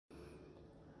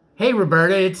Hey,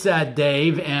 Roberta, it's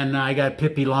Dave, and I got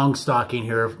Pippi Longstocking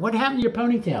here. What happened to your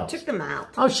ponytails? Took them out.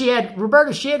 Oh,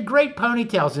 Roberta, she had great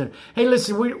ponytails. And hey,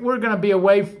 listen, we're going to be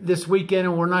away this weekend,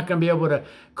 and we're not going to be able to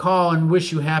call and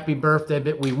wish you happy birthday,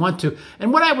 but we want to.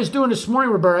 And what I was doing this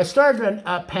morning, Roberta, I started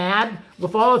a pad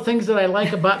with all the things that I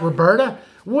like about Roberta.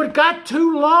 Well, it got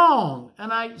too long,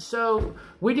 and so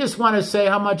we just want to say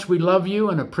how much we love you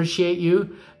and appreciate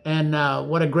you, and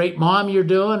what a great mom you're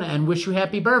doing, and wish you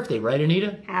happy birthday, right,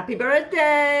 Anita? Happy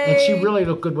birthday! And she really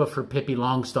looked good with her Pippi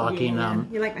Longstocking. Yeah.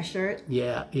 You like my shirt?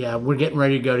 Yeah, we're getting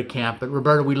ready to go to camp. But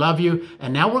Roberta, we love you,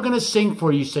 and now we're going to sing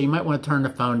for you, so you might want to turn the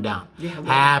phone down. Yeah,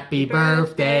 happy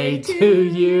birthday to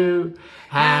you.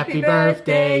 Happy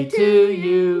birthday to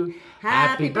you.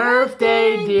 Happy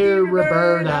birthday, dear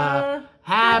Roberta.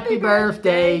 Happy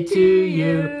birthday to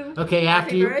you. Okay,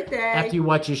 after you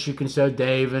watch this, you can show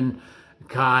Dave and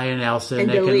Kai and Elsa, and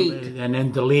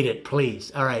then delete it,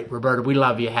 please. All right, Roberta, we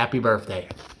love you. Happy birthday.